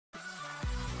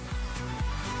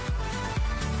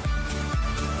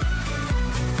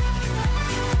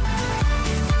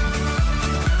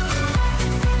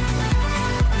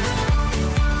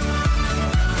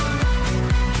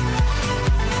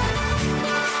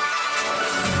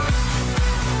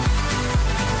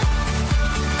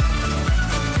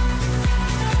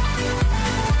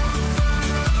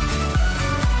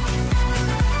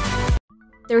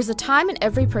There's a time in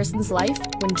every person's life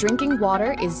when drinking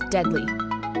water is deadly.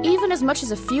 Even as much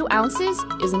as a few ounces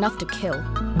is enough to kill.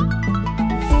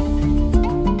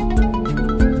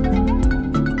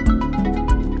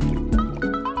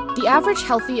 The average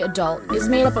healthy adult is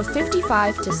made up of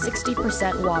 55 to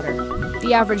 60% water.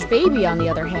 The average baby, on the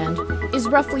other hand, is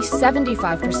roughly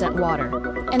 75% water.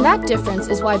 And that difference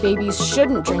is why babies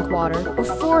shouldn't drink water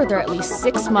before they're at least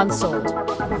 6 months old.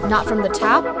 Not from the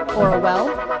tap, or a well,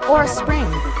 or a spring.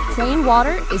 Plain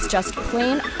water is just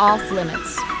plain off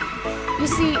limits. You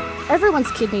see,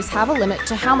 everyone's kidneys have a limit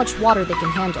to how much water they can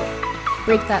handle.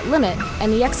 Break that limit,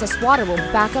 and the excess water will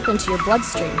back up into your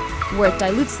bloodstream, where it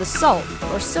dilutes the salt,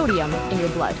 or sodium, in your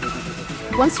blood.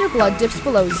 Once your blood dips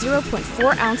below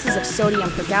 0.4 ounces of sodium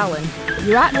per gallon,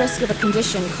 you're at risk of a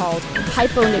condition called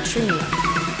hyponatremia.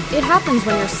 It happens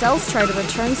when your cells try to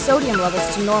return sodium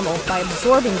levels to normal by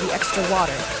absorbing the extra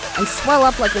water, and swell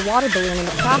up like a water balloon in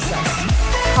the process,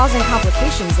 causing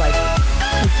complications like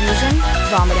confusion,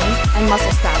 vomiting, and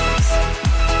muscle spasms.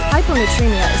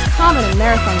 Hyponatremia is common in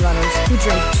marathon runners who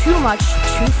drink too much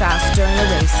too fast during a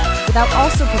race without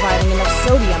also providing enough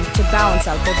sodium to balance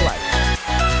out their blood.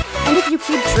 And if you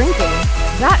keep drinking,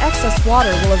 that excess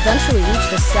water will eventually reach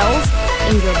the cells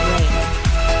in your brain.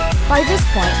 By this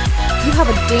point, you have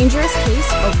a dangerous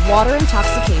case of water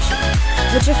intoxication,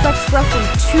 which affects roughly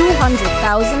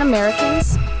 200,000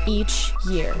 Americans each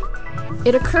year.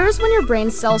 It occurs when your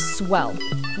brain cells swell,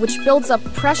 which builds up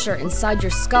pressure inside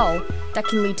your skull that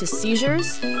can lead to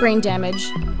seizures, brain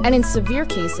damage, and in severe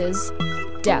cases,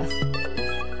 death.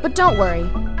 But don't worry,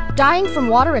 dying from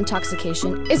water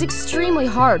intoxication is extremely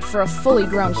hard for a fully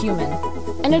grown human.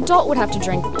 An adult would have to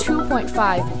drink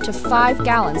 2.5 to 5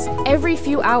 gallons every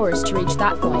few hours to reach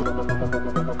that point.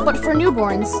 But for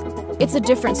newborns, it's a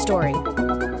different story.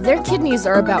 Their kidneys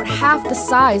are about half the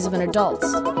size of an adult's,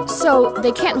 so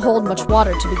they can't hold much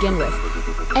water to begin with,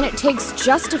 and it takes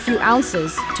just a few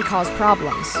ounces to cause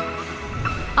problems.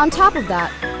 On top of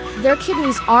that, their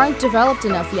kidneys aren't developed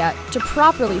enough yet to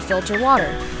properly filter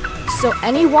water, so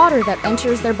any water that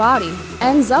enters their body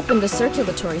ends up in the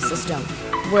circulatory system,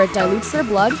 where it dilutes their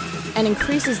blood and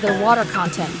increases their water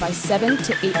content by 7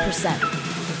 to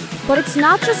 8%. But it's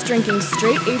not just drinking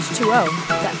straight H2O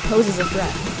that poses a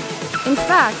threat. In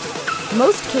fact,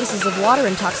 most cases of water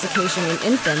intoxication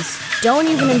in infants don't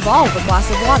even involve a glass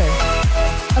of water.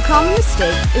 A common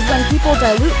mistake is when people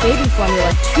dilute baby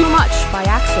formula too much by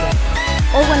accident,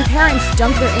 or when parents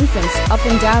dunk their infants up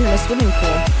and down in a swimming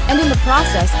pool, and in the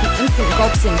process, the infant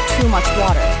gulps in too much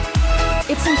water.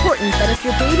 It's important that if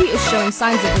your baby is showing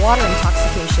signs of water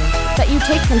intoxication, that you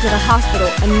take them to the hospital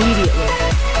immediately,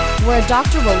 where a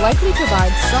doctor will likely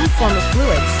provide some form of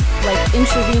fluids, like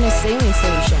intravenous saline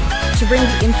solution, to bring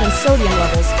the infant's sodium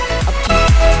levels